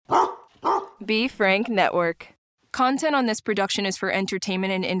B. Frank Network. Content on this production is for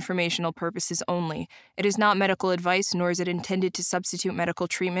entertainment and informational purposes only. It is not medical advice, nor is it intended to substitute medical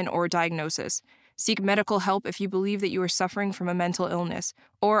treatment or diagnosis. Seek medical help if you believe that you are suffering from a mental illness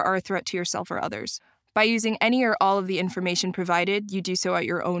or are a threat to yourself or others. By using any or all of the information provided, you do so at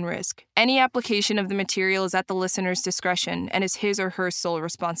your own risk. Any application of the material is at the listener's discretion and is his or her sole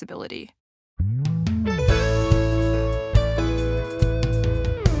responsibility.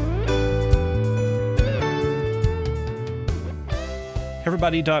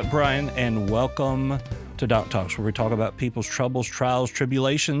 Everybody, Doc Brian, and welcome to Doc Talks, where we talk about people's troubles, trials,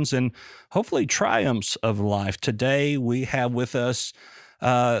 tribulations, and hopefully triumphs of life. Today, we have with us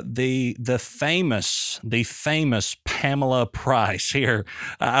the famous Pamela Price here.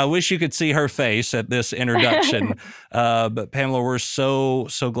 I wish you could see her face at this introduction, but Pamela, we're so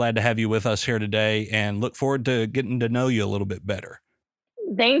glad to have you with us here today, and look forward to getting to know you a little bit better.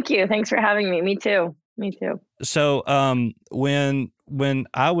 Thank you. Thanks for having me. Me too. So when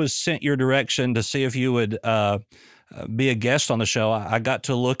I was sent your direction to see if you would be a guest on the show, I got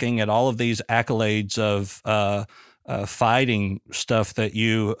to looking at all of these accolades of fighting stuff that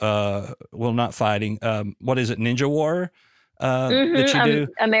you, not fighting, what is it, Ninja Warrior that you do?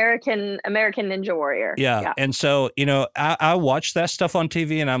 American Ninja Warrior. Yeah. And so, I watched that stuff on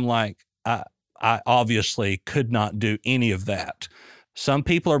TV and I'm like, I obviously could not do any of that. Some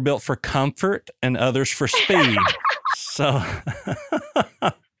people are built for comfort and others for speed. So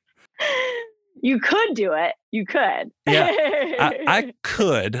you could do it. You could. Yeah, I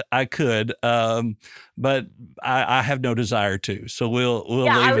could. But I have no desire to. So we'll leave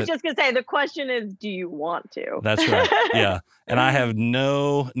it. I was just gonna say, the question is, do you want to? That's right. Yeah, and I have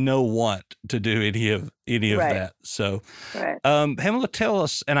no want to do any of Right. that. So, Right. Pamela, tell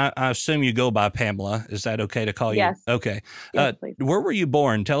us, and I assume you go by Pamela. Is that okay to call you? Yes. Okay. Yes, please. Where were you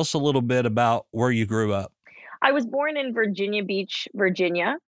born? Tell us a little bit about where you grew up. I was born in Virginia Beach,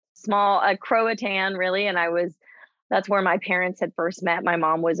 Virginia, small, Croatan really, and that's where my parents had first met. My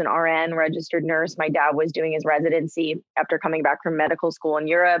mom was an RN, registered nurse. My dad was doing his residency after coming back from medical school in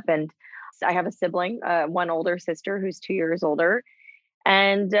Europe. And I have a sibling, one older sister who's 2 years older.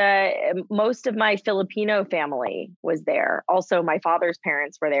 And most of my Filipino family was there. Also, my father's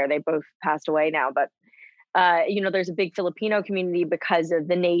parents were there. They both passed away now. But, there's a big Filipino community because of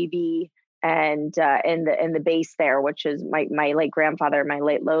the Navy and the base there, which is my late grandfather, my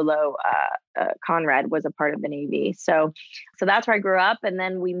late Lolo, Conrad, was a part of the Navy. So that's where I grew up. And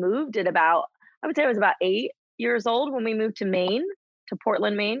then we moved at I would say I was about 8 years old when we moved to Maine, to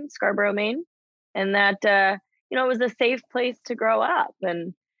Portland, Maine, Scarborough, Maine. And that, it was a safe place to grow up,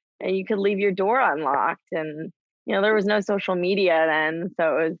 and you could leave your door unlocked, and, there was no social media then.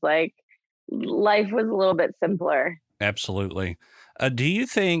 So it was like, life was a little bit simpler. Absolutely. Do you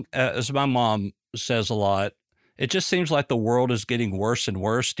think, as my mom says a lot, it just seems like the world is getting worse and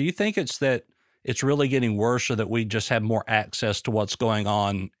worse? Do you think it's that it's really getting worse, or that we just have more access to what's going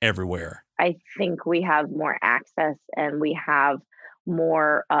on everywhere? I think we have more access, and we have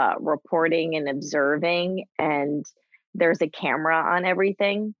more reporting and observing, and there's a camera on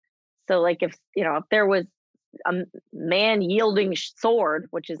everything. So like if there was a man yielding sword,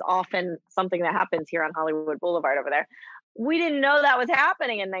 which is often something that happens here on Hollywood Boulevard over there, we didn't know that was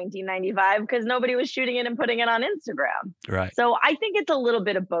happening in 1995 because nobody was shooting it and putting it on Instagram. Right. So I think it's a little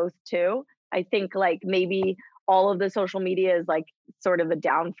bit of both too. I think like maybe all of the social media is like sort of a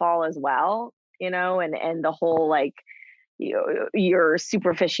downfall as well, and the whole like, your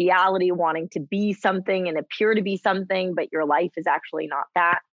superficiality, wanting to be something and appear to be something, but your life is actually not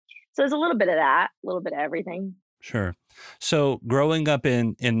that. So there's a little bit of that, a little bit of everything. Sure. So growing up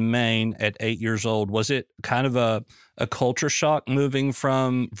in Maine at 8 years old, was it kind of a culture shock moving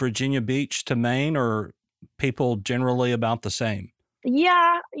from Virginia Beach to Maine, or people generally about the same?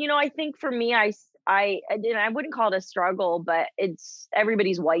 Yeah. I think for me, I wouldn't call it a struggle, but it's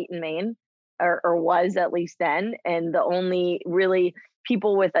everybody's white in Maine, or was at least then. And the only really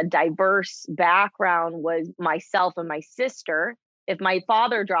people with a diverse background was myself and my sister. If my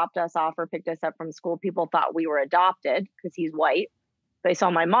father dropped us off or picked us up from school, people thought we were adopted because he's white. If they saw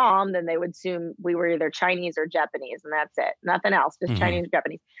my mom, then they would assume we were either Chinese or Japanese, and that's it. Nothing else, just Chinese or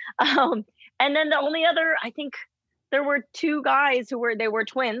Japanese. And then the only other, I think there were two guys who were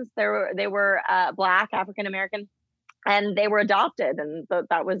twins. They were Black, African American, and they were adopted, and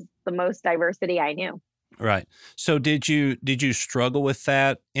that was the most diversity I knew. Right. So did you struggle with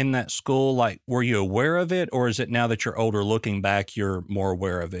that in that school? Like, were you aware of it, or is it now that you're older looking back, you're more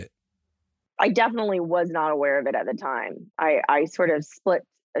aware of it? I definitely was not aware of it at the time. I sort of split.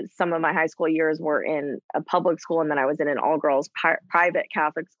 Some of my high school years were in a public school, and then I was in an all-girls private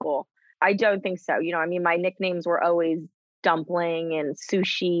Catholic school. I don't think so. I mean, my nicknames were always dumpling and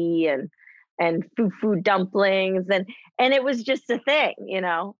sushi and fufu dumplings and it was just a thing.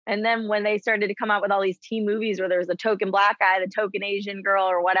 And then when they started to come out with all these teen movies where there was a token black guy, the token Asian girl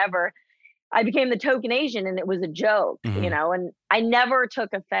or whatever, I became the token Asian and it was a joke. And I never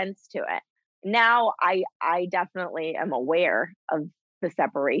took offense to it. Now I definitely am aware of the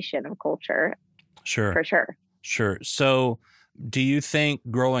separation of culture. Sure. For sure. Sure. So do you think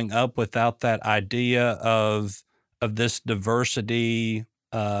growing up without that idea of this diversity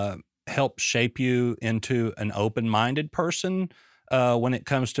helped shape you into an open-minded person when it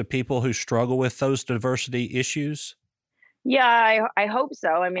comes to people who struggle with those diversity issues? Yeah, I hope so.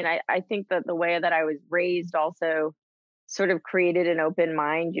 I mean, I think that the way that I was raised also sort of created an open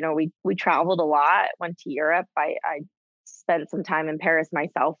mind. We traveled a lot, went to Europe. I spent some time in Paris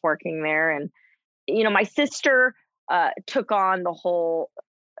myself working there. And, my sister took on the whole,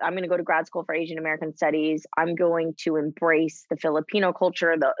 I'm going to go to grad school for Asian American studies. I'm going to embrace the Filipino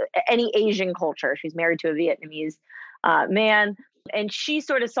culture, any Asian culture. She's married to a Vietnamese man. And she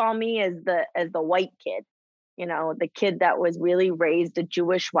sort of saw me as the white kid, the kid that was really raised a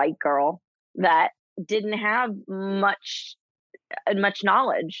Jewish white girl that didn't have much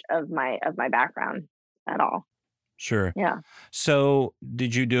knowledge of my background at all. Sure. Yeah. So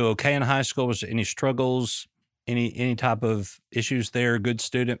did you do okay in high school? Was there any struggles, any type of issues there? Good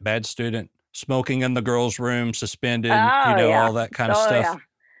student, bad student, smoking in the girls' room, suspended, Oh yeah. all that kind of Oh stuff?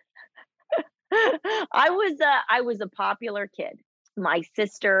 yeah. I was a popular kid. My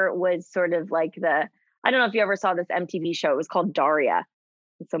sister was sort of like I don't know if you ever saw this MTV show. It was called Daria.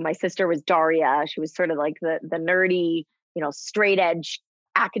 So my sister was Daria. She was sort of like the nerdy, straight edge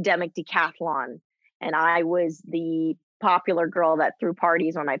academic decathlon. And I was the popular girl that threw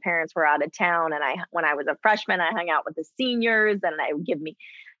parties when my parents were out of town. And when I was a freshman, I hung out with the seniors and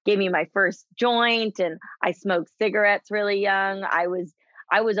gave me my first joint, and I smoked cigarettes really young. I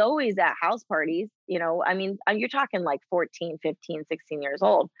was always at house parties, I mean, you're talking like 14, 15, 16 years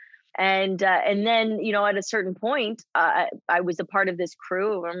old. And then, at a certain point, I was a part of this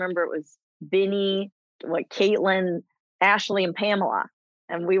crew. I remember it was Binny, Caitlin, Ashley, and Pamela,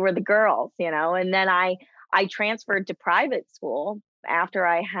 and we were the girls, and then I transferred to private school after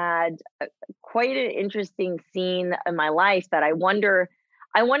I had quite an interesting scene in my life that I wonder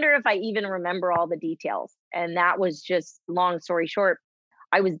if I even remember all the details. And that was just, long story short,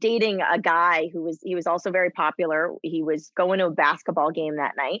 I was dating a guy he was also very popular. He was going to a basketball game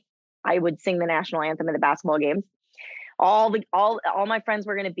that night. I would sing the national anthem at the basketball games. All my friends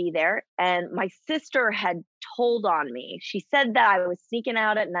were going to be there, and my sister had told on me. She said that I was sneaking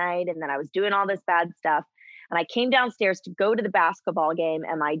out at night and that I was doing all this bad stuff. And I came downstairs to go to the basketball game,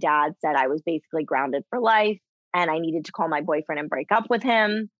 and my dad said I was basically grounded for life and I needed to call my boyfriend and break up with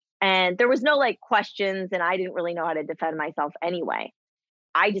him. And there was no questions, and I didn't really know how to defend myself anyway.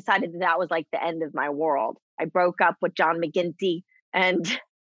 I decided that was like the end of my world. I broke up with John McGinty, and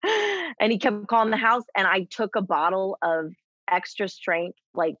he kept calling the house, and I took a bottle of extra strength,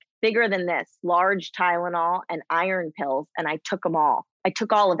 bigger than this, large Tylenol and iron pills, and I took them all. I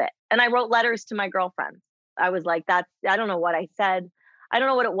took all of it. And I wrote letters to my girlfriends. I was like, I don't know what I said. I don't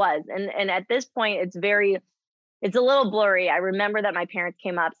know what it was. And at this point, it's a little blurry. I remember that my parents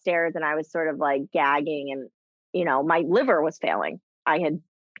came upstairs and I was sort of gagging, and, my liver was failing. I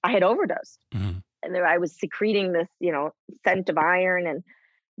had overdosed. Mm-hmm. And I was secreting this, scent of iron, and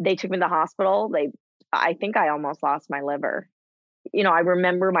they took me to the hospital. I think I almost lost my liver. I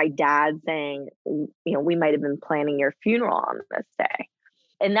remember my dad saying, we might have been planning your funeral on this day.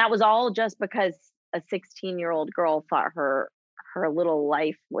 And that was all just because a 16-year-old girl thought her little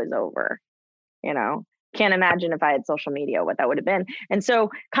life was over. Can't imagine if I had social media, what that would have been. And so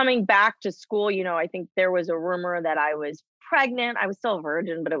coming back to school, I think there was a rumor that I was pregnant. I was still a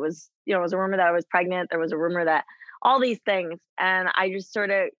virgin, but it was a rumor that I was pregnant. There was a rumor that all these things. And I just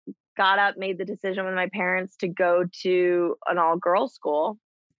sort of got up, made the decision with my parents to go to an all-girls school.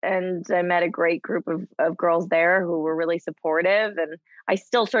 And I met a great group of girls there who were really supportive. And I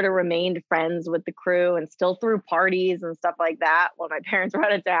still sort of remained friends with the crew and still threw parties and stuff like that when my parents were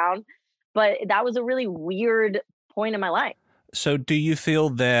out of town. But that was a really weird point in my life. So do you feel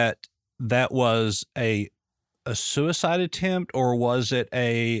that was a suicide attempt, or was it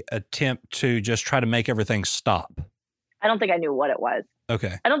a attempt to just try to make everything stop? I don't think I knew what it was.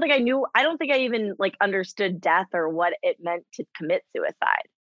 Okay. I don't think I even understood death or what it meant to commit suicide.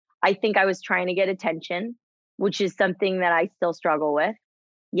 I think I was trying to get attention, which is something that I still struggle with.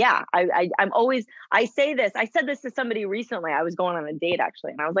 Yeah, I say this. I said this to somebody recently. I was going on a date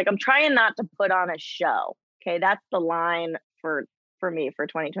actually, and I was like, I'm trying not to put on a show. Okay, that's the line for for me for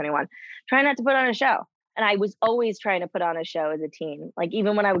 2021. Try not to put on a show. And I was always trying to put on a show as a teen. Like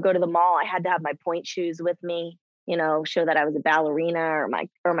even when I would go to the mall, I had to have my point shoes with me, show that I was a ballerina, or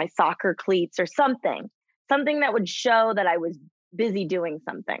my soccer cleats or something that would show that I was busy doing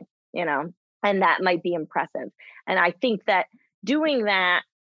something, and that might be impressive. And I think that doing that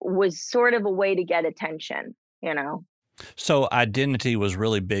was sort of a way to get attention, So identity was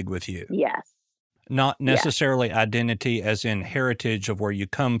really big with you. Yes. Not necessarily identity as in heritage of where you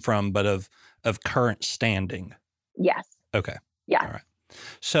come from, but of current standing. Yes. Okay. Yeah. All right.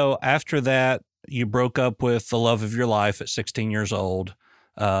 So after that, you broke up with the love of your life at 16 years old.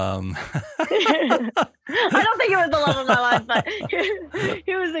 I don't think it was the love of my life, but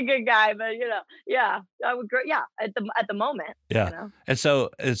he was a good guy. But I would. Yeah, at the moment. Yeah, and so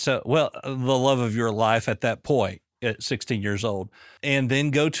well, the love of your life at that point at 16 years old, and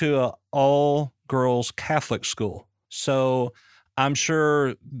then go to an all-girls Catholic school. So I'm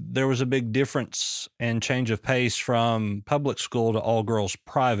sure there was a big difference and change of pace from public school to all-girls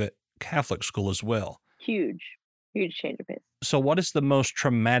private Catholic school as well. Huge change of pace. So what is the most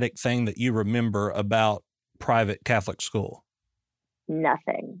traumatic thing that you remember about private Catholic school?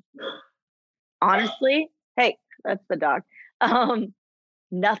 Nothing. Honestly, hey, that's the dog.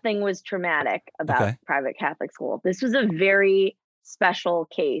 Nothing was traumatic about private Catholic school. This was a very special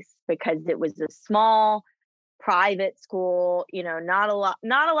case because it was a small private school, not a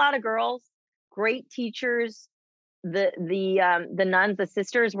lot of girls, great teachers. The nuns, the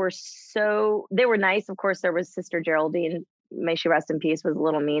sisters they were nice. Of course, there was Sister Geraldine, may she rest in peace, was a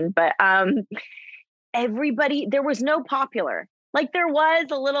little mean, but everybody, there was no popular. Like there was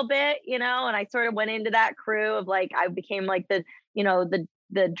a little bit, and I sort of went into that crew of like, I became like the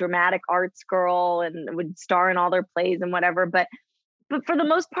dramatic arts girl and would star in all their plays and whatever. But for the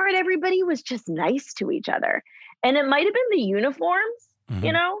most part, everybody was just nice to each other. And it might have been the uniforms,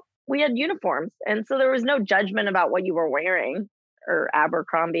 we had uniforms. And so there was no judgment about what you were wearing or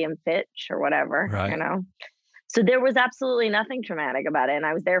Abercrombie and Fitch or whatever, right. So there was absolutely nothing traumatic about it. And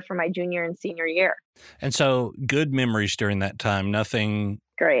I was there for my junior and senior year. And so good memories during that time, nothing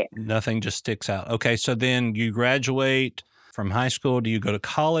great. Nothing just sticks out. Okay. So then you graduate from high school. Do you go to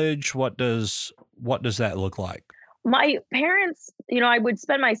college? What does that look like? My parents, I would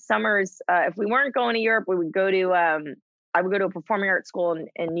spend my summers, if we weren't going to Europe, we would go to, I would go to a performing arts school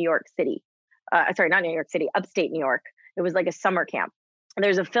in New York City. Sorry, not New York City, upstate New York. It was like a summer camp.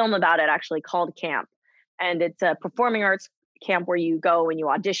 There's a film about it actually called Camp. And it's a performing arts camp where you go and you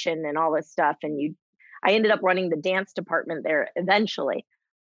audition and all this stuff. And I ended up running the dance department there eventually.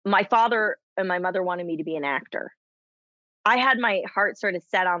 My father and my mother wanted me to be an actor. I had my heart sort of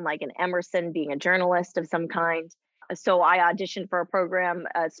set on like an Emerson, being a journalist of some kind. So I auditioned for a program,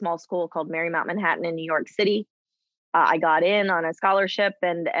 a small school called Marymount Manhattan in New York City. I got in on a scholarship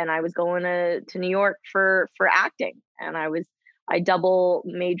and I was going to New York for acting. And I double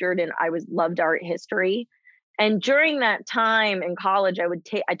majored and loved art history. And during that time in college,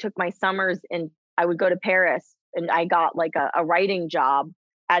 I took my summers and I would go to Paris, and I got like a writing job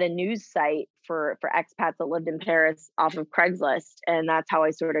at a news site for expats that lived in Paris off of Craigslist. And that's how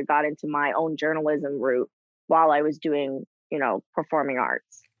I sort of got into my own journalism route while I was doing, performing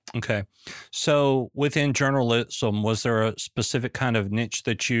arts. Okay. So within journalism, was there a specific kind of niche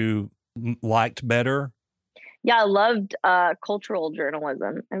that you liked better? Yeah, I loved cultural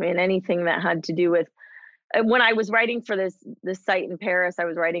journalism. I mean, anything that had to do with, when I was writing for this site in Paris, I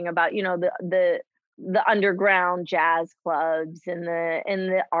was writing about, the underground jazz clubs and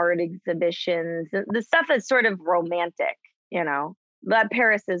the art exhibitions, the stuff that's sort of romantic, that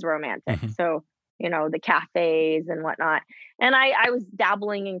Paris is romantic. Mm-hmm. So, the cafes and whatnot. And I was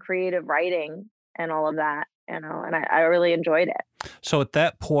dabbling in creative writing and all of that, and I really enjoyed it. So at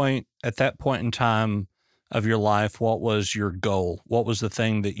that point in time of your life, what was your goal? What was the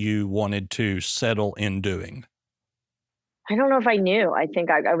thing that you wanted to settle in doing? I don't know if I knew. I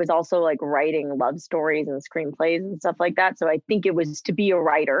think I was also like writing love stories and screenplays and stuff like that. So I think it was to be a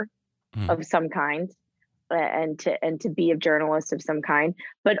writer of some kind. And to be a journalist of some kind,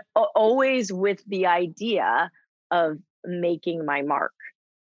 but always with the idea of making my mark,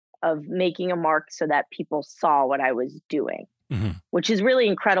 of making a mark so that people saw what I was doing, which is really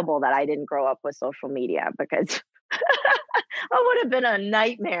incredible that I didn't grow up with social media, because I would have been a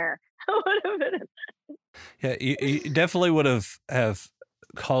nightmare. Yeah, you definitely would have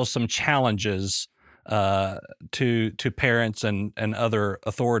caused some challenges to parents and other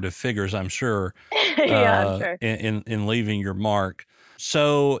authoritative figures, I'm sure. Yeah, I'm sure. In leaving your mark.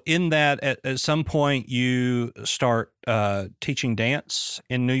 So in that, at some point, you start teaching dance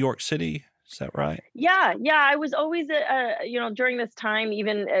in New York City. Is that right? Yeah, yeah. I was always, during this time,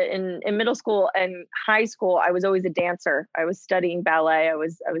 even in middle school and high school, I was always a dancer. I was studying ballet. I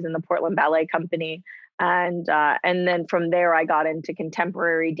was in the Portland Ballet Company, and then from there, I got into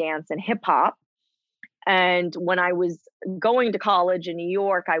contemporary dance and hip hop. And when I was going to college in New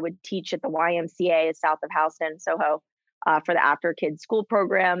York, I would teach at the YMCA south of Houston, Soho, for the after kids school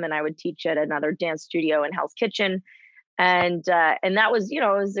program, and I would teach at another dance studio in Hell's Kitchen, and that was,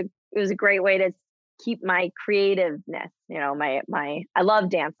 it was a great way to keep my creativeness. My I love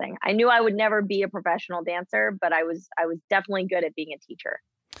dancing. I knew I would never be a professional dancer, but I was definitely good at being a teacher.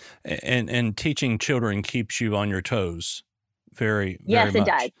 And teaching children keeps you on your toes very, very Yes, it much.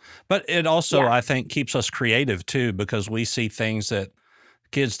 does. But it also, Yeah, I think, keeps us creative too, because we see things that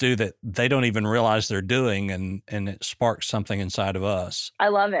kids do that they don't even realize they're doing, and it sparks something inside of us. I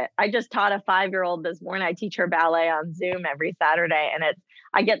love it. I just taught a 5-year-old this morning. I teach her ballet on Zoom every Saturday, and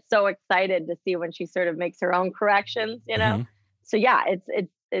I get so excited to see when she sort of makes her own corrections. Hmm. So yeah,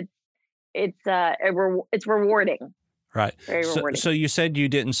 it's rewarding, Right. very So rewarding. you said you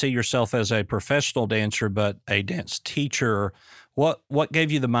didn't see yourself as a professional dancer, but a dance teacher. What gave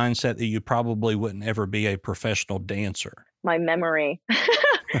you the mindset that you probably wouldn't ever be a professional dancer? My memory.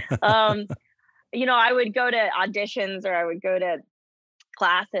 um, I would go to auditions or I would go to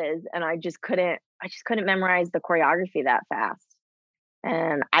classes, and I just couldn't memorize the choreography that fast.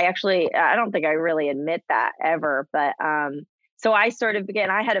 And I don't think I really admit that ever, but so I sort of began.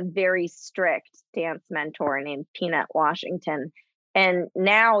 I had a very strict dance mentor named Peanut Washington. And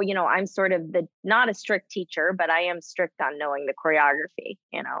now, I'm sort of the not a strict teacher, but I am strict on knowing the choreography,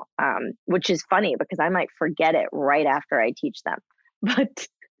 which is funny because I might forget it right after I teach them. But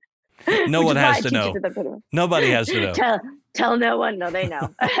No which one is why has I to teach it know. to them. Nobody has to know. Tell no one. No, they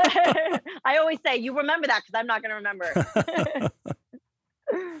know. I always say, you remember that because I'm not going to remember it.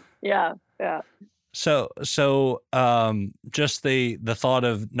 Yeah, yeah. So, just the thought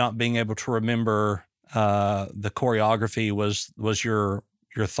of not being able to remember the choreography was your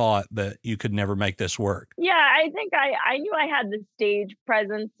thought that you could never make this work. Yeah, I think I knew I had the stage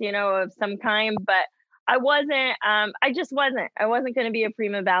presence, of some kind, but I wasn't. I just wasn't. I wasn't going to be a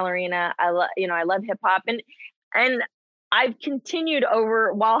prima ballerina. I love hip hop, and I've continued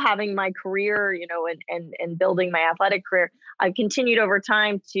over while having my career, and building my athletic career. I've continued over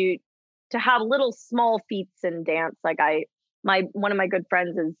time to have little small feats in dance. Like my one of my good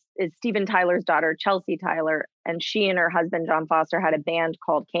friends is Steven Tyler's daughter, Chelsea Tyler, and she and her husband John Foster had a band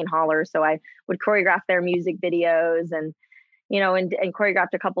called Kane Holler. So I would choreograph their music videos and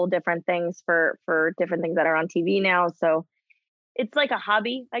choreographed a couple of different things for different things that are on TV now. So it's like a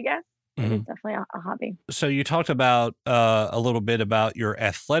hobby, I guess. It is Mhm. definitely a hobby. So you talked about a little bit about your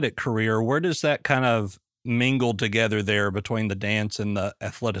athletic career. Where does that kind of mingle together there between the dance and the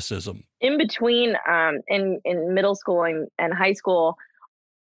athleticism? In between, in middle school and high school,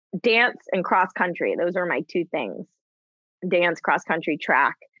 dance and cross country. Those are my two things: dance, cross country,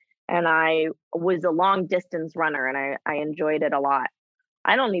 track. And I was a long distance runner, and I enjoyed it a lot.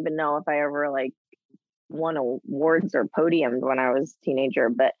 I don't even know if I ever like won awards or podiumed when I was a teenager,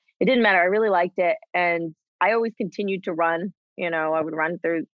 but it didn't matter. I really liked it. And I always continued to run. I would run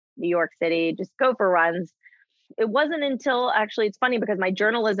through New York City, just go for runs. It wasn't until actually, it's funny because my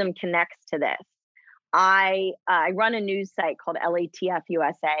journalism connects to this. I run a news site called LATF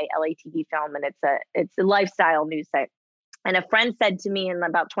USA, LATV Film, and it's a lifestyle news site. And a friend said to me in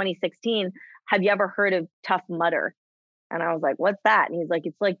about 2016, "Have you ever heard of Tough Mudder?" And I was like, "What's that?" And he's like,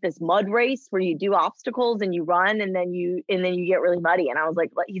 "It's like this mud race where you do obstacles and you run and then you get really muddy." And I was like,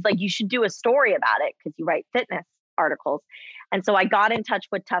 he's like, "You should do a story about it because you write fitness articles." And so I got in touch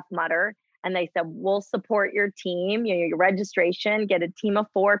with Tough Mudder, and they said, "We'll support your team, your registration, get a team of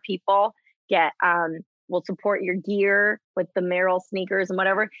 4 people, we'll support your gear with the Merrill sneakers and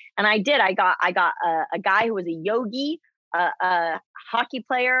whatever." And I did. I got a guy who was a yogi, a hockey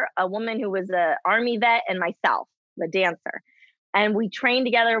player, a woman who was a army vet, and myself, the dancer. And we trained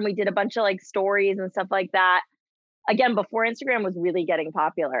together and we did a bunch of like stories and stuff like that. Again, before Instagram was really getting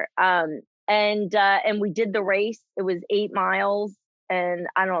popular. And we did the race. It was 8 miles and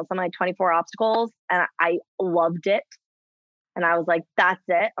I don't know, something like 24 obstacles. And I loved it. And I was like, that's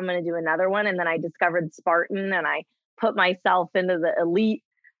it. I'm going to do another one. And then I discovered Spartan and I put myself into the elite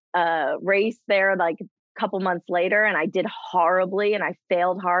race there like a couple months later. And I did horribly and I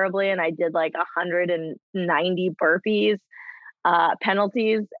failed horribly. And I did like 190 burpees,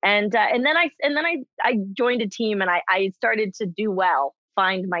 penalties. And then I joined a team and I started to do well,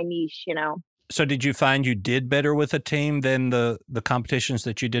 find my niche. So did you find you did better with a team than the competitions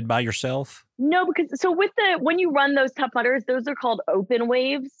that you did by yourself? No, because so when you run those Tough Mudders, those are called open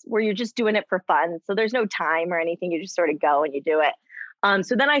waves where you're just doing it for fun. So there's no time or anything. You just sort of go and you do it.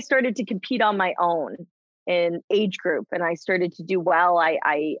 So then I started to compete on my own in age group, and I started to do well.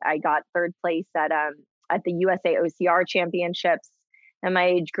 I got third place at the USA OCR championships in my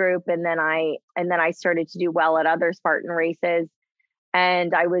age group, and then I started to do well at other Spartan races.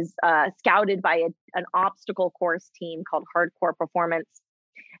 And I was scouted by an obstacle course team called Hardcore Performance.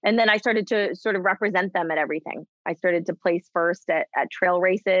 And then I started to sort of represent them at everything. I started to place first at trail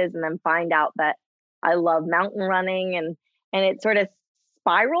races, and then find out that I love mountain running, and it sort of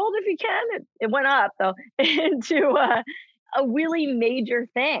spiraled, if you can. It went up though into a really major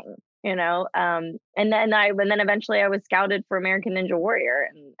thing, you know. And then eventually I was scouted for American Ninja Warrior,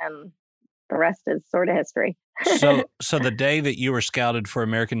 and the rest is sort of history. So the day that you were scouted for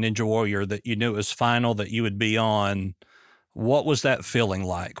American Ninja Warrior, that you knew it was final, that you would be on, what was that feeling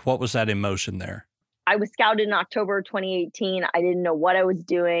like? What was that emotion there? I was scouted in October 2018. I didn't know what I was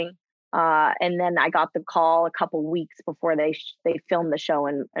doing. And then I got the call a couple weeks before they filmed the show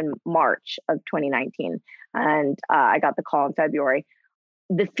in March of 2019. And I got the call in February.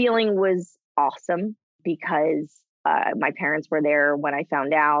 The feeling was awesome because my parents were there when I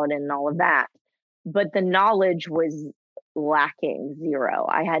found out and all of that. But the knowledge was lacking, zero.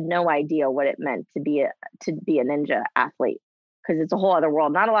 I had no idea what it meant to be a ninja athlete, because it's a whole other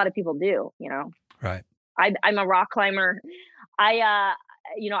world. Not a lot of people do, you know. Right. I'm a rock climber. I've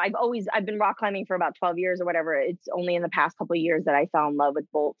been rock climbing for about 12 years or whatever. It's only in the past couple of years that I fell in love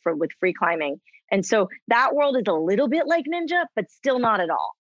with free climbing. And so that world is a little bit like ninja, but still not at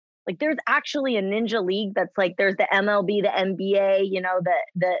all. Like, there's actually a ninja league that's like, there's the MLB, the NBA, you know,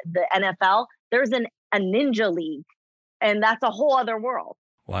 the NFL. There's a ninja league, and that's a whole other world.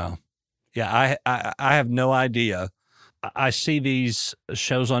 Wow. Yeah, I have no idea. I see these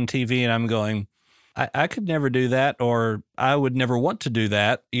shows on TV and I'm going, I could never do that, or I would never want to do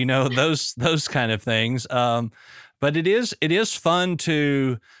that, you know, those kind of things. But it is fun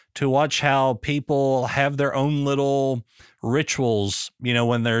to watch how people have their own little rituals, you know,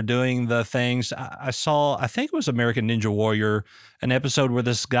 when they're doing the things. I saw, I think it was American Ninja Warrior, an episode where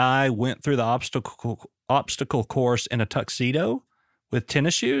this guy went through the obstacle course in a tuxedo with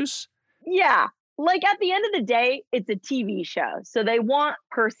tennis shoes. Yeah. Like, at the end of the day, it's a TV show. So they want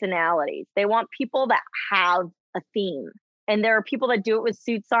personalities. They want people that have a theme. And there are people that do it with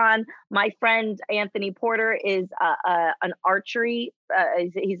suits on. My friend Anthony Porter is an archery.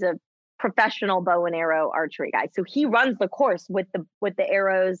 He's a professional bow and arrow archery guy. So he runs the course with the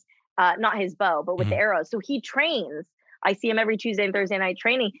arrows, not his bow, but with the arrows. So he trains. I see him every Tuesday and Thursday night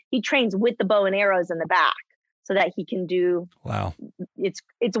training. He trains with the bow and arrows in the back, so that he can do. Wow. It's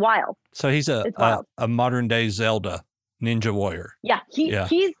wild. So he's a modern day Zelda ninja warrior. Yeah. He's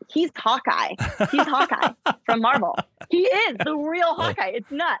Hawkeye. He's Hawkeye from Marvel. He is the real Hawkeye. It's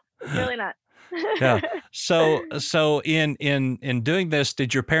nuts. It's really nuts. Yeah. So in doing this,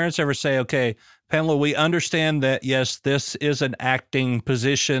 did your parents ever say, okay, Pamela, we understand that, yes, this is an acting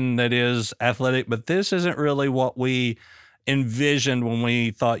position that is athletic, but this isn't really what we envisioned when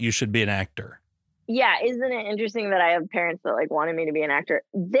we thought you should be an actor? Yeah, isn't it interesting that I have parents that like wanted me to be an actor?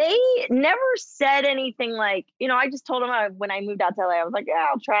 They never said anything like, you know, I just told them when I moved out to LA, I was like, yeah,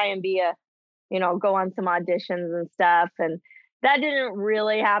 I'll try and go on some auditions and stuff. And that didn't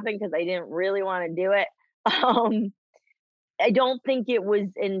really happen because I didn't really want to do it. I don't think it was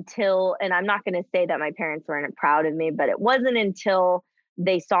until, and I'm not going to say that my parents weren't proud of me, but it wasn't until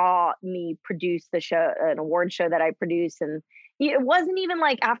they saw me produce the show, an award show that I produced. And it wasn't even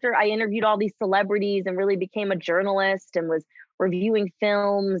like after I interviewed all these celebrities and really became a journalist and was reviewing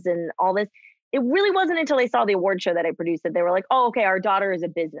films and all this. It really wasn't until they saw the award show that I produced that they were like, "Oh, okay, our daughter is a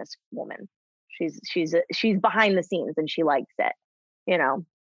businesswoman. She's behind the scenes and she likes it." You know,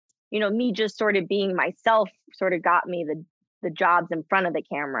 me just sort of being myself sort of got me the jobs in front of the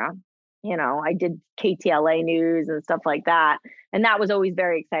camera. You know, I did KTLA news and stuff like that, and that was always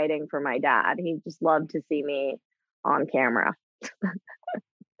very exciting for my dad. He just loved to see me on camera.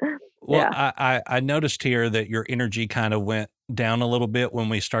 Well, yeah. I noticed here that your energy kind of went down a little bit when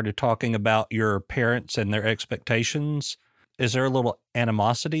we started talking about your parents and their expectations. Is there a little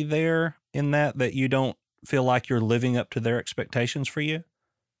animosity there in that you don't feel like you're living up to their expectations for you?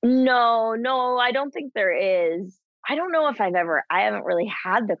 No, I don't think there is. I don't know if I haven't really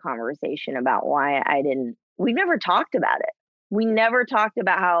had the conversation about why we never talked about it. We never talked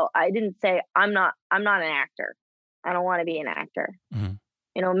about how I didn't say, I'm not an actor. I don't want to be an actor. Mm-hmm.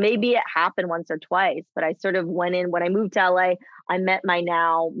 Maybe it happened once or twice, but I sort of went in when I moved to LA. I met my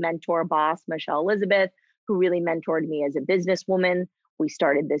now mentor boss, Michelle Elizabeth, who really mentored me as a businesswoman. We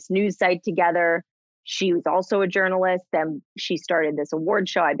started this news site together. She was also a journalist. Then she started this award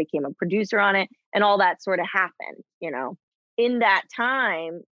show. I became a producer on it, and all that sort of happened. In that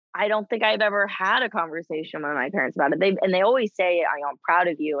time, I don't think I've ever had a conversation with my parents about it. They always say, I'm proud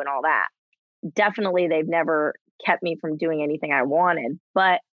of you and all that. Definitely, they've never kept me from doing anything I wanted.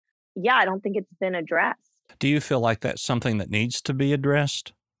 But yeah, I don't think it's been addressed. Do you feel like that's something that needs to be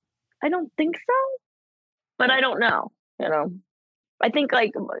addressed? I don't think so, but I don't know. I think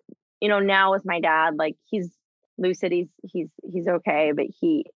now with my dad, he's lucid, he's okay, but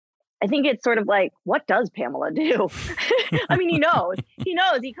I think it's sort of like, what does Pamela do? I mean, he knows.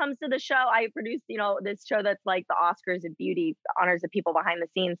 He comes to the show. I produced, this show that's like the Oscars of beauty, honors the people behind the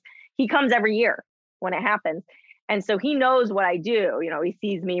scenes. He comes every year when it happens. And so he knows what I do. He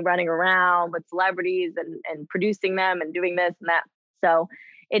sees me running around with celebrities and producing them and doing this and that. So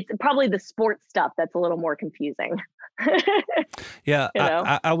it's probably the sports stuff that's a little more confusing. Yeah,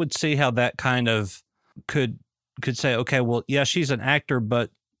 I would see how that kind of could say, okay, well, yeah, she's an actor, but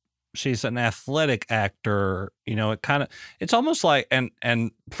she's an athletic actor. It's almost like,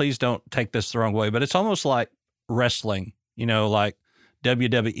 and please don't take this the wrong way, but it's almost like wrestling, like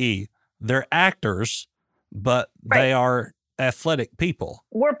WWE. They're actors, but they are athletic people.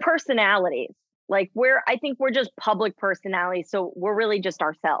 We're personalities. I think we're just public personalities. So we're really just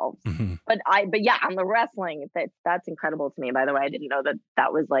ourselves. Mm-hmm. But yeah, on the wrestling, that's incredible to me, by the way. I didn't know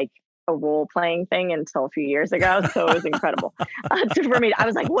that was like a role playing thing until a few years ago. So it was incredible for me. I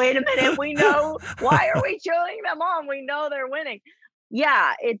was like, wait a minute, we know, why are we cheering them on? We know they're winning.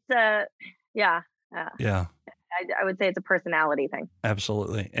 Yeah, it's yeah. I would say it's a personality thing.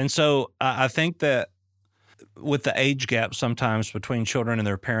 Absolutely. And so I think that with the age gap sometimes between children and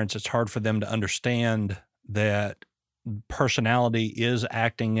their parents, it's hard for them to understand that personality is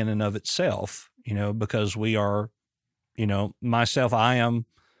acting in and of itself, because we are, myself, I am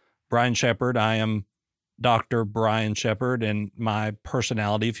Brian Shepard. I am Dr. Brian Shepard, and my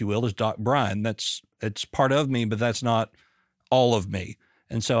personality, if you will, is Doc Brian. It's part of me, but that's not all of me.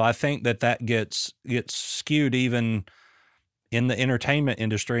 And so I think that gets skewed even in the entertainment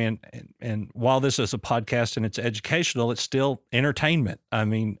industry. And while this is a podcast and it's educational, it's still entertainment. I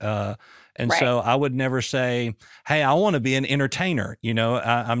mean, so I would never say, hey, I want to be an entertainer.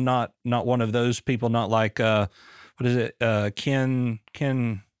 I'm not one of those people, not like, what is it? Ken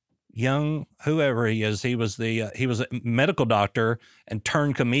Young, whoever he is, he was a medical doctor and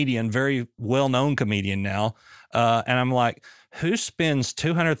turned comedian, very well-known comedian now. And I'm like, who spends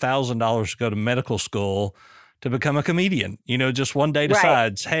 $200,000 to go to medical school to become a comedian? Just one day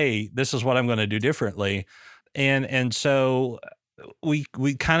decides, hey, this is what I'm going to do differently. And so we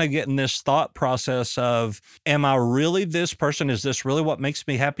kind of get in this thought process of, am I really this person? Is this really what makes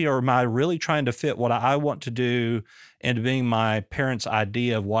me happy? Or am I really trying to fit what I want to do into being my parents'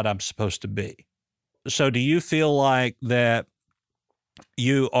 idea of what I'm supposed to be? So do you feel like that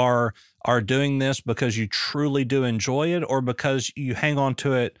you are doing this because you truly do enjoy it, or because you hang on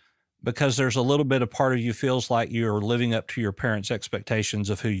to it because there's a little bit of part of you feels like you're living up to your parents'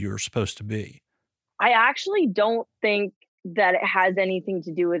 expectations of who you're supposed to be? I actually don't think that it has anything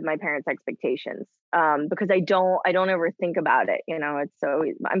to do with my parents' expectations, because I don't ever think about it. It's so,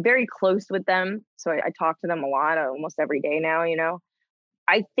 I'm very close with them. So I talk to them a lot, almost every day now,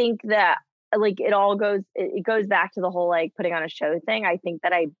 I think that it goes back to the whole putting on a show thing. I think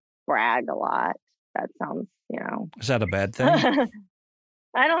that I brag a lot. That sounds, Is that a bad thing?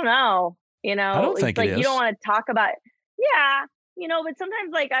 I don't know. I don't think it is. You don't want to talk about, yeah, but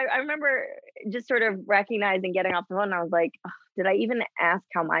sometimes I remember just sort of recognizing, getting off the phone, and I was like, oh, did I even ask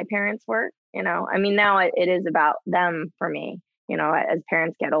how my parents were? I mean, now it is about them for me, as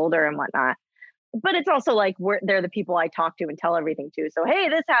parents get older and whatnot. But it's also like they're the people I talk to and tell everything to. So, hey,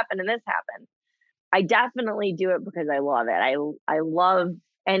 this happened and this happened. I definitely do it because I love it. I love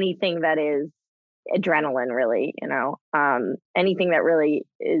anything that is adrenaline, really, anything that really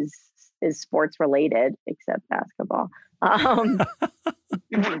is sports related, except basketball.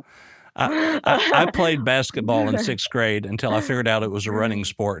 I played basketball in 6th grade until I figured out it was a running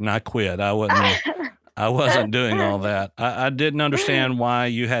sport, and I quit. I wasn't doing all that. I didn't understand why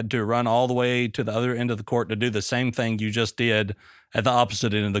you had to run all the way to the other end of the court to do the same thing you just did at the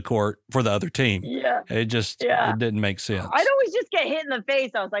opposite end of the court for the other team. Yeah. It didn't make sense. I'd always just get hit in the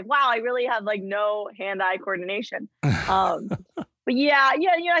face. I was like, wow, I really have no hand-eye coordination. But yeah,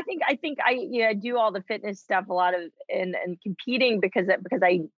 I think I do all the fitness stuff, a lot of and competing because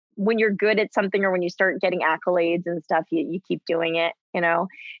I when you're good at something or when you start getting accolades and stuff, you keep doing it, and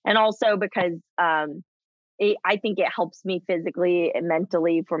also because I think it helps me physically and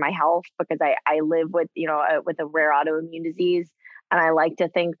mentally for my health because I live with, with a rare autoimmune disease. And I like to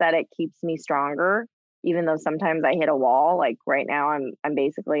think that it keeps me stronger, even though sometimes I hit a wall. Like right now, I'm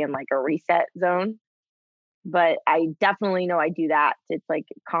basically in like a reset zone. But I definitely know I do that. It's like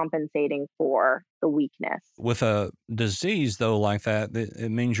compensating for the weakness. With a disease, though, like that,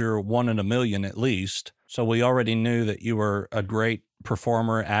 it means you're one in a million at least. So we already knew that you were a great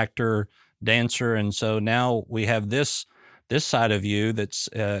performer, actor, dancer. And so now we have this side of you that's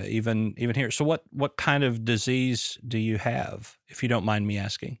even here. So what kind of disease do you have, if you don't mind me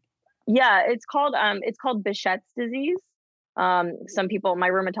asking? Yeah, it's called Behçet's disease. Some people, my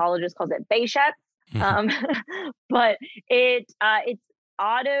rheumatologist calls it Behçet. Um, but it's an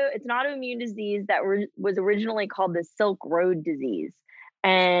autoimmune disease that was originally called the Silk Road disease,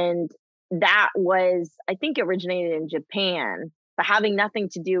 and that was, I think, originated in Japan, but having nothing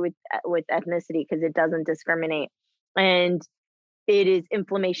to do with ethnicity because it doesn't discriminate, and it is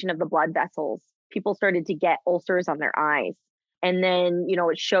inflammation of the blood vessels. People started to get ulcers on their eyes, and then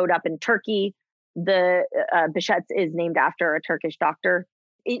it showed up in Turkey. The Behçet's is named after a Turkish doctor.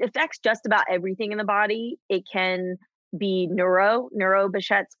 It affects just about everything in the body. It can be neuro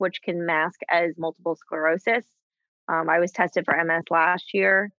Behçet's, which can mask as multiple sclerosis. I was tested for MS last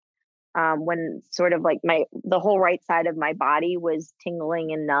year when sort of like the whole right side of my body was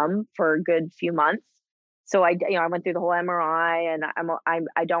tingling and numb for a good few months. So I went through the whole MRI, and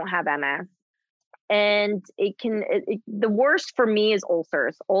I don't have MS. And the worst for me is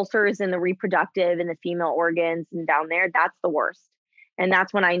ulcers in the reproductive and the female organs and down there. That's the worst. And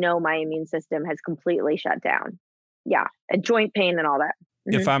that's when I know my immune system has completely shut down. Yeah. And joint pain and all that.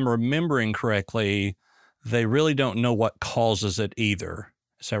 If I'm remembering correctly, they really don't know what causes it either.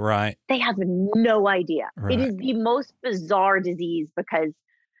 Is that right? They have no idea. Right. It is the most bizarre disease because,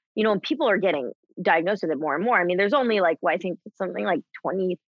 and people are getting diagnosed with it more and more. I mean, there's only I think it's something like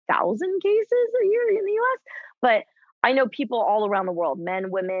 20,000 cases a year in the US. But I know people all around the world, men,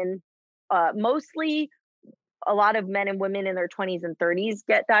 women, mostly a lot of men and women in their 20s and 30s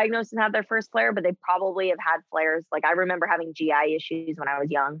get diagnosed and have their first flare, but they probably have had flares. Like I remember having GI issues when I was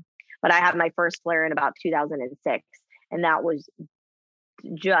young, but I had my first flare in about 2006, and that was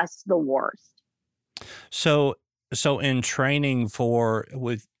just the worst. So in training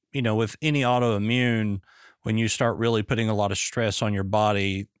with any autoimmune, when you start really putting a lot of stress on your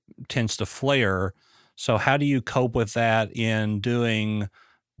body, tends to flare. So how do you cope with that in doing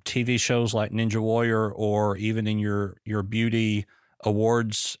TV shows like Ninja Warrior or even in your beauty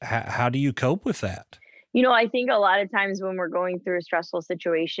awards? How do you cope with that? I think a lot of times when we're going through a stressful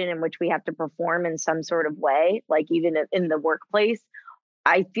situation in which we have to perform in some sort of way, like even in the workplace,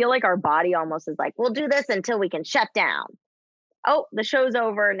 I feel like our body almost is like, we'll do this until we can shut down. Oh, the show's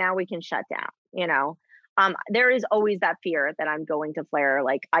over. Now we can shut down, there is always that fear that I'm going to flare.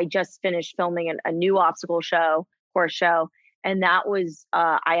 Like I just finished filming a new obstacle course show. And that was,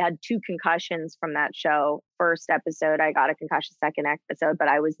 I had 2 concussions from that show. First episode, I got a concussion, second episode, but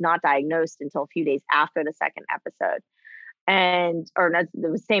I was not diagnosed until a few days after the second episode. Or not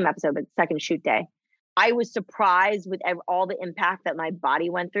the same episode, but second shoot day. I was surprised with all the impact that my body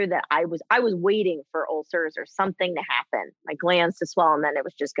went through that I was waiting for ulcers or something to happen, my glands to swell, and then it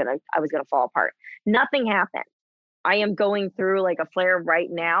was I was going to fall apart. Nothing happened. I am going through like a flare right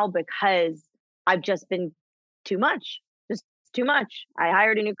now because I've just been too much. Too much. I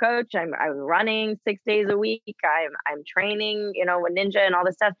hired a new coach. I'm running 6 days a week. I'm training, with Ninja and all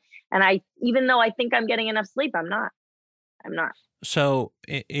this stuff. And even though I think I'm getting enough sleep, I'm not. So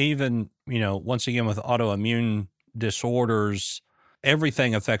even, once again, with autoimmune disorders,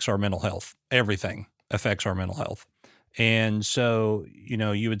 everything affects our mental health. Everything affects our mental health. And so,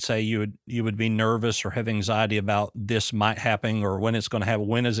 you would say you would be nervous or have anxiety about this might happen or when it's going to happen.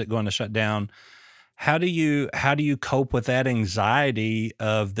 When is it going to shut down? How do you cope with that anxiety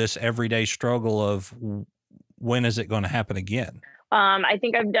of this everyday struggle of when is it going to happen again? I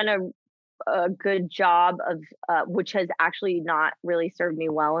think I've done a good job of, which has actually not really served me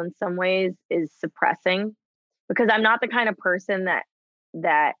well in some ways, is suppressing, because I'm not the kind of person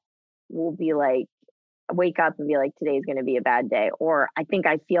that will be like, wake up and be like, today's going to be a bad day, or I think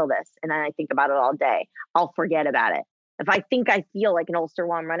I feel this, and then I think about it all day. I'll forget about it. If I think I feel like an ulcer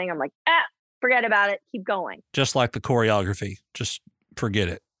while I'm running, I'm like, forget about it. Keep going. Just like the choreography. Just forget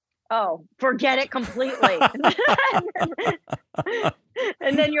it. Oh, forget it completely.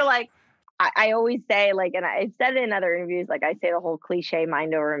 And then you're like, I always say, like, and I've said it in other interviews, like I say the whole cliche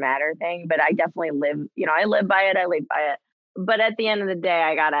mind over matter thing, but I definitely live, I live by it. I live by it. but at the end of the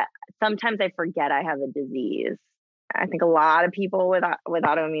day, sometimes I forget I have a disease. I think a lot of people with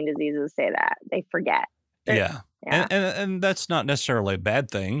autoimmune diseases say that they forget. Yeah. Yeah. And that's not necessarily a bad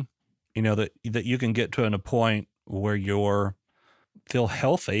thing, that you can get to a point where you're feel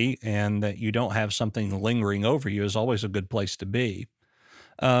healthy and that you don't have something lingering over you is always a good place to be.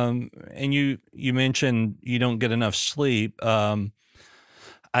 And you mentioned you don't get enough sleep. I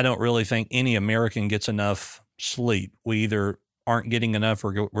don't really think any American gets enough sleep. We either aren't getting enough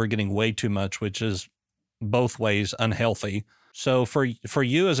or we're getting way too much, which is both ways unhealthy. So for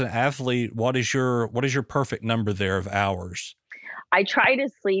you as an athlete, what is your perfect number there of hours? I try to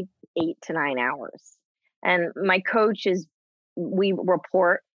sleep 8 to 9 hours. And my coach we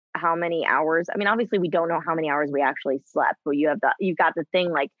report how many hours. I mean, obviously we don't know how many hours we actually slept, but you've got the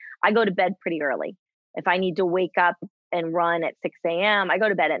thing, like, I go to bed pretty early. If I need to wake up and run at 6 a.m., I go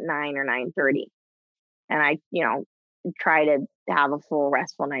to bed at 9 or 9:30. And I, try to have a full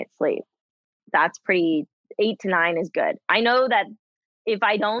restful night's sleep. That's 8 to 9 is good. I know that if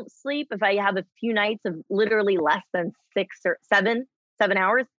I don't sleep, if I have a few nights of literally less than 6 or 7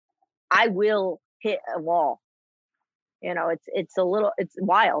 hours, I will hit a wall. It's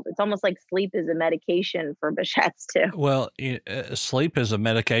wild. It's almost like sleep is a medication for Behçet's too. Well, sleep is a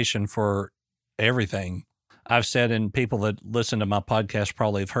medication for everything. I've said, and people that listen to my podcast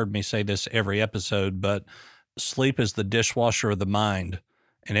probably have heard me say this every episode, but sleep is the dishwasher of the mind.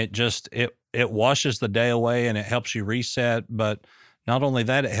 And it washes the day away and it helps you reset. But not only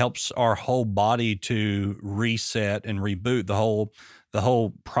that, it helps our whole body to reset and reboot. The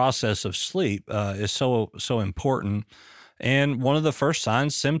whole process of sleep is so important. And one of the first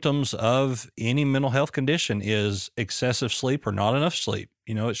symptoms of any mental health condition is excessive sleep or not enough sleep.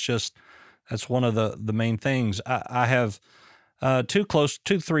 That's one of the main things. I have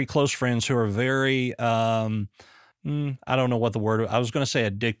three close friends who are very, I don't know what the word, I was going to say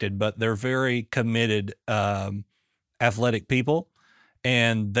addicted, but they're very committed athletic people.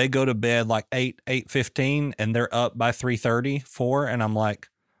 And they go to bed like 8:15 and they're up by 3:30, 4. And I'm like,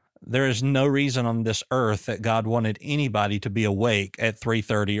 there is no reason on this earth that God wanted anybody to be awake at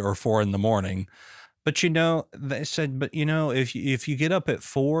 3:30 or 4 in the morning. But they said, if you get up at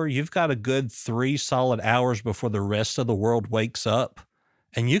 4, you've got a good 3 solid hours before the rest of the world wakes up,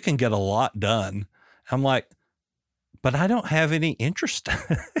 and you can get a lot done. I'm like, but I don't have any interest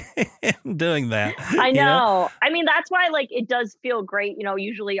in doing that. I know. I mean, that's why, like, it does feel great.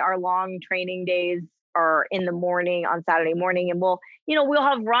 Usually our long training days are in the morning on Saturday morning, and we'll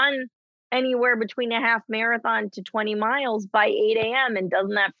have run anywhere between a half marathon to 20 miles by 8 a.m. And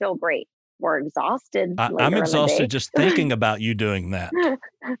doesn't that feel great? We're exhausted. I'm exhausted just thinking about you doing that.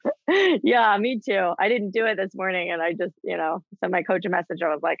 Yeah, me too. I didn't do it this morning, and I just, sent my coach a message. I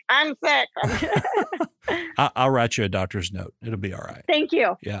was like, I'm sick. I'll write you a doctor's note. It'll be all right. Thank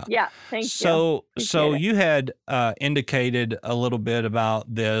you. Yeah. Yeah. Thank you. So you had indicated a little bit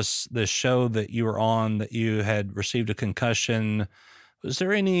about this show that you were on, that you had received a concussion. Was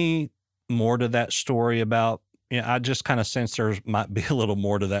there any more to that story about? I just kind of sense there might be a little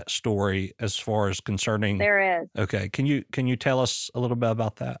more to that story as far as concerning. There is. Okay. Can you tell us a little bit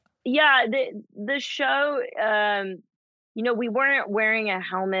about that? Yeah. The show, we weren't wearing a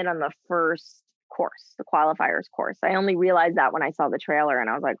helmet on the first course, the qualifiers course. I only realized that when I saw the trailer, and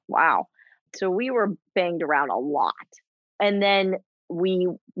I was like, wow. So we were banged around a lot. And then we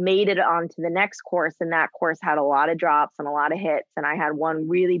made it onto the next course, and that course had a lot of drops and a lot of hits. And I had one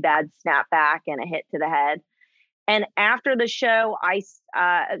really bad snapback and a hit to the head. And after the show,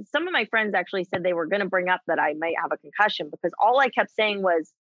 some of my friends actually said they were going to bring up that I might have a concussion, because all I kept saying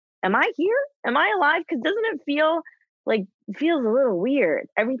was, am I here? Am I alive? Because doesn't it feels a little weird.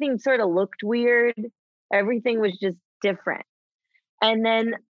 Everything sort of looked weird. Everything was just different. And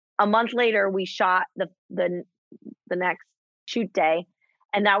then a month later, we shot the next shoot day,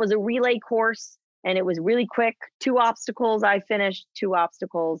 and that was a relay course, and it was really quick. 2 obstacles I finished, 2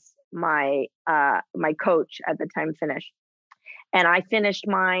 obstacles my coach at the time finished. And I finished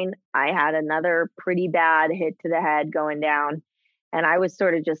mine. I had another pretty bad hit to the head going down. And I was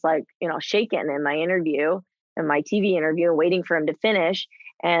sort of just like, shaken in my interview, in my TV interview, waiting for him to finish.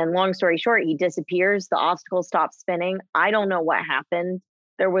 And long story short, he disappears. The obstacle stops spinning. I don't know what happened.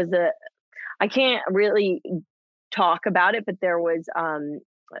 I can't really talk about it, but there was,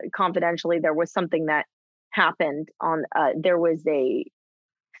 confidentially, there was something that happened there was a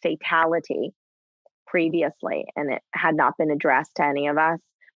fatality previously, and it had not been addressed to any of us,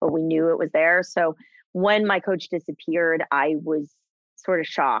 but we knew it was there. So when my coach disappeared, I was sort of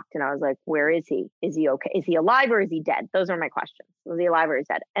shocked, and I was like, where is he? Is he okay? Is he alive or is he dead? Those are my questions. Was he alive or is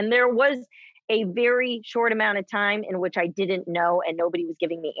he dead? And there was a very short amount of time in which I didn't know and nobody was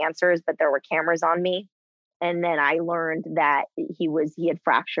giving me answers, but there were cameras on me. And then I learned that he had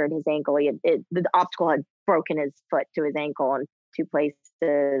fractured his ankle. The obstacle had broken his foot to his ankle in two places.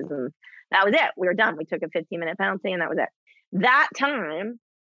 And that was it. We were done. We took a 15-minute penalty and that was it. That time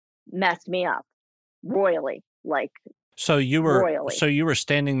messed me up royally. So you were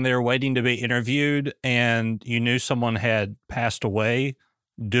standing there waiting to be interviewed and you knew someone had passed away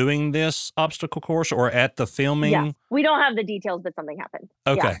doing this obstacle course or at the filming? Yeah. We don't have the details, but something happened.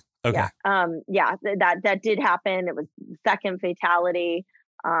 Okay. Yeah. Okay. That did happen. It was second fatality.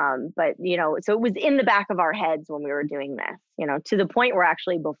 But so it was in the back of our heads when we were doing this, to the point where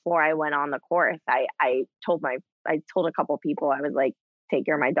actually before I went on the course, I told a couple of people, I was like, take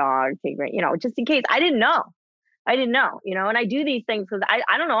care of my dog, just in case. I didn't know, and I do these things because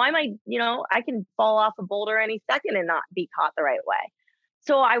I don't know, I might, I can fall off a boulder any second and not be caught the right way.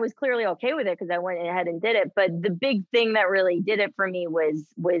 So I was clearly okay with it because I went ahead and did it. But the big thing that really did it for me was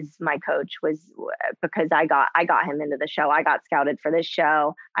my coach, was because I got him into the show. I got scouted for this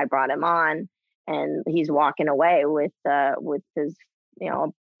show. I brought him on, and he's walking away with his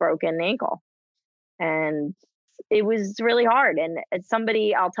broken ankle, and it was really hard. And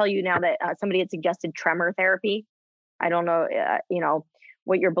I'll tell you now that somebody had suggested tremor therapy. I don't know,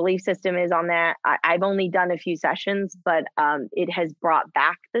 what your belief system is on that. I've only done a few sessions, but it has brought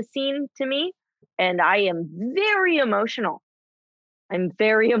back the scene to me, and I am very emotional. I'm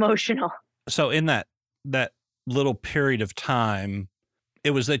very emotional. So in that little period of time,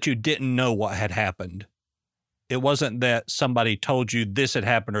 it was that you didn't know what had happened. It wasn't that somebody told you this had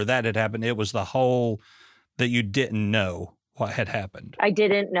happened or that had happened. It was the whole that you didn't know what had happened. I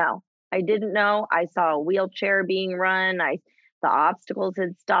didn't know. I saw a wheelchair being run. The obstacles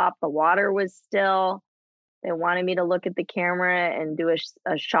had stopped. The water was still. They wanted me to look at the camera and do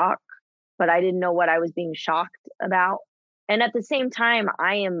a shock, but I didn't know what I was being shocked about. And at the same time,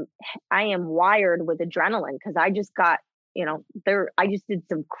 I am wired with adrenaline because I just got, I just did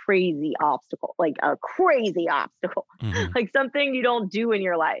some crazy obstacle, like a crazy obstacle, like something you don't do in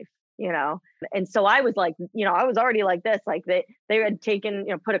your life, And so I was like, I was already like this, like they had taken,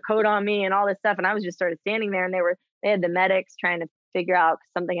 put a coat on me and all this stuff. And I was just sort of standing there, and they had the medics trying to figure out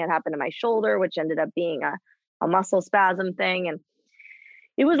something had happened to my shoulder, which ended up being a muscle spasm thing. And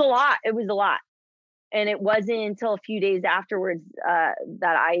it was a lot. And it wasn't until a few days afterwards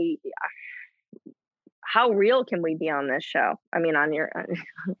that how real can we be on this show? I mean,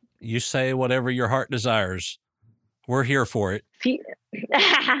 you say whatever your heart desires. We're here for it.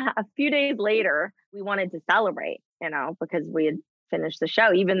 A few days later, we wanted to celebrate, because we had finished the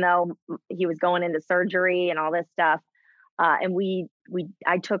show, even though he was going into surgery and all this stuff. And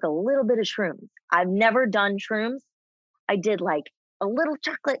I took a little bit of shrooms. I've never done shrooms. I did like a little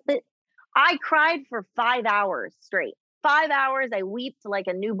chocolate bit. I cried for 5 hours straight. 5 hours. I wept like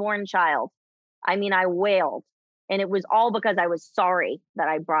a newborn child. I mean, I wailed. And it was all because I was sorry that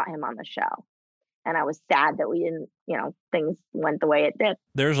I brought him on the show. And I was sad that we didn't, things went the way it did.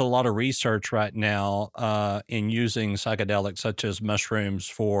 There's a lot of research right now in using psychedelics such as mushrooms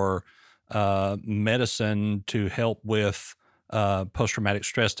for medicine to help with post-traumatic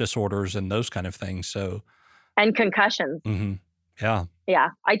stress disorders and those kind of things. So, and concussions. Mm-hmm. Yeah. Yeah.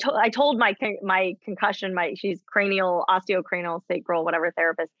 I told my concussion, she's osteocranial sacral, whatever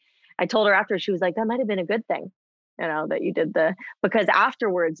therapist. I told her after, she was like, that might've been a good thing. That you did because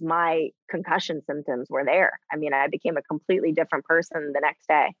afterwards my concussion symptoms were there. I mean, I became a completely different person the next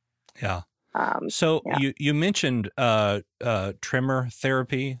day. Yeah. You mentioned tremor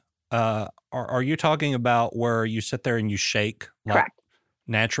therapy. Are you talking about where you sit there and you shake? Correct.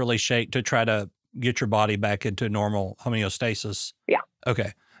 Naturally shake to try to get your body back into normal homeostasis? Yeah.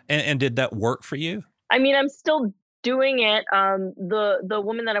 Okay. And did that work for you? I mean, I'm still doing it. The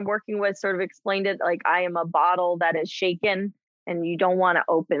woman that I'm working with sort of explained it like I am a bottle that is shaken, and you don't want to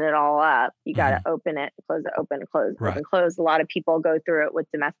open it all up. You got to open it, close it, open, close, right. Open, close. A lot of people go through it with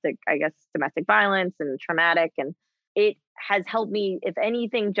domestic violence and traumatic, and it has helped me, if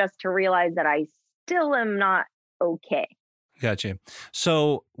anything, just to realize that I still am not okay. Gotcha.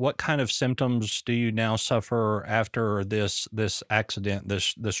 So what kind of symptoms do you now suffer after this accident,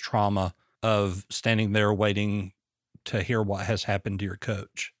 this trauma of standing there waiting to hear what has happened to your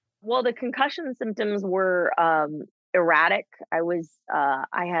coach? Well, the concussion symptoms were erratic.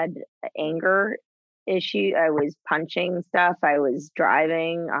 I had anger issue. I was punching stuff. I was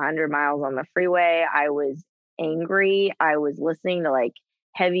driving 100 miles on the freeway. I was angry. I was listening to like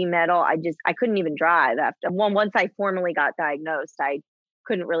heavy metal. I couldn't even drive once I formally got diagnosed. I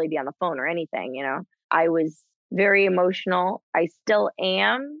couldn't really be on the phone or anything, I was very emotional. I still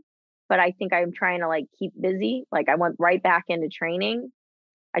am, but I think I'm trying to like keep busy. Like I went right back into training.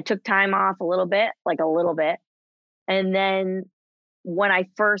 I took time off a little bit. And then when I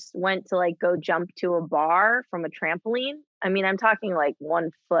first went to like go jump to a bar from a trampoline, I mean, I'm talking like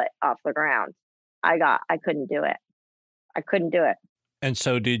 1 foot off the ground. I couldn't do it. I couldn't do it. And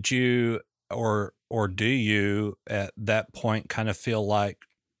so did you, or do you at that point kind of feel like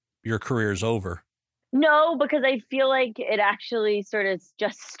your career is over? No, because I feel like it actually sort of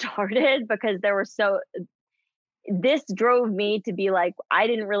just started because this drove me to be like, I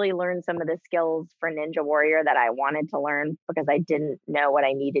didn't really learn some of the skills for Ninja Warrior that I wanted to learn because I didn't know what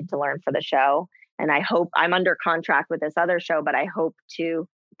I needed to learn for the show. And I hope I'm under contract with this other show, but I hope to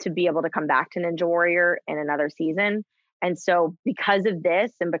be able to come back to Ninja Warrior in another season. And so because of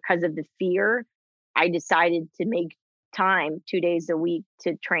this and because of the fear, I decided to make time 2 days a week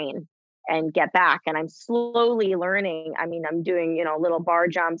to train and get back. And I'm slowly learning. I mean, I'm doing, little bar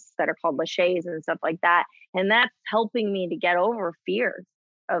jumps that are called laches and stuff like that. And that's helping me to get over fears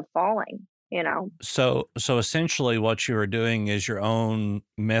of falling, So essentially what you are doing is your own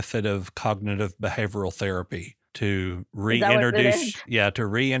method of cognitive behavioral therapy to reintroduce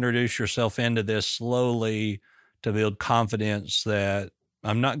yourself into this slowly to build confidence that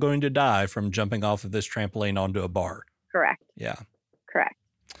I'm not going to die from jumping off of this trampoline onto a bar. Correct. Yeah. Correct.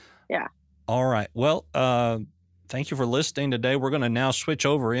 Yeah. All right. Well, thank you for listening today. We're going to now switch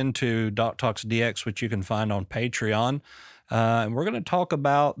over into Doc Talks DX, which you can find on Patreon. And we're going to talk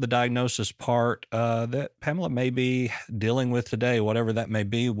about the diagnosis part that Pamela may be dealing with today, whatever that may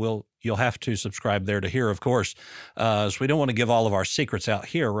be. You'll have to subscribe there to hear, of course. So we don't want to give all of our secrets out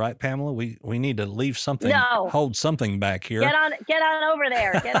here, right, Pamela? We need to leave something, hold something back here. Get on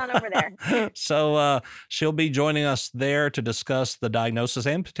over there. So she'll be joining us there to discuss the diagnosis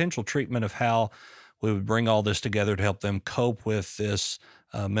and potential treatment of how we would bring all this together to help them cope with this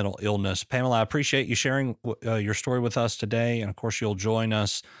mental illness. Pamela, I appreciate you sharing your story with us today. And of course, you'll join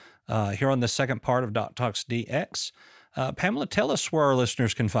us here on the second part of Doc Talks DX. Pamela, tell us where our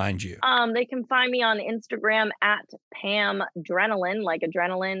listeners can find you. They can find me on Instagram at PamDrenalin, like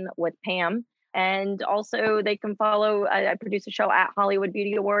adrenaline with Pam. And also they can follow, I produce a show at Hollywood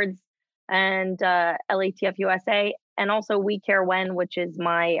Beauty Awards and LATF USA. And also We Care When, which is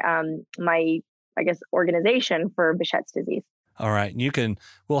my organization for Behçet's disease. All right.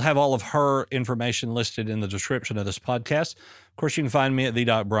 We'll have all of her information listed in the description of this podcast. Of course, you can find me at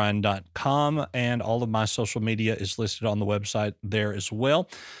thedocbrian.com, and all of my social media is listed on the website there as well.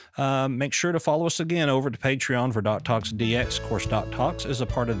 Make sure to follow us again over to Patreon for Doc Talks DX. Of course, Doc Talks is a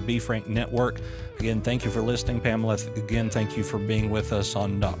part of the Be Frank Network. Again, thank you for listening, Pamela. Again, thank you for being with us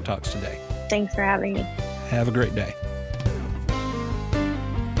on Doc Talks today. Thanks for having me. Have a great day.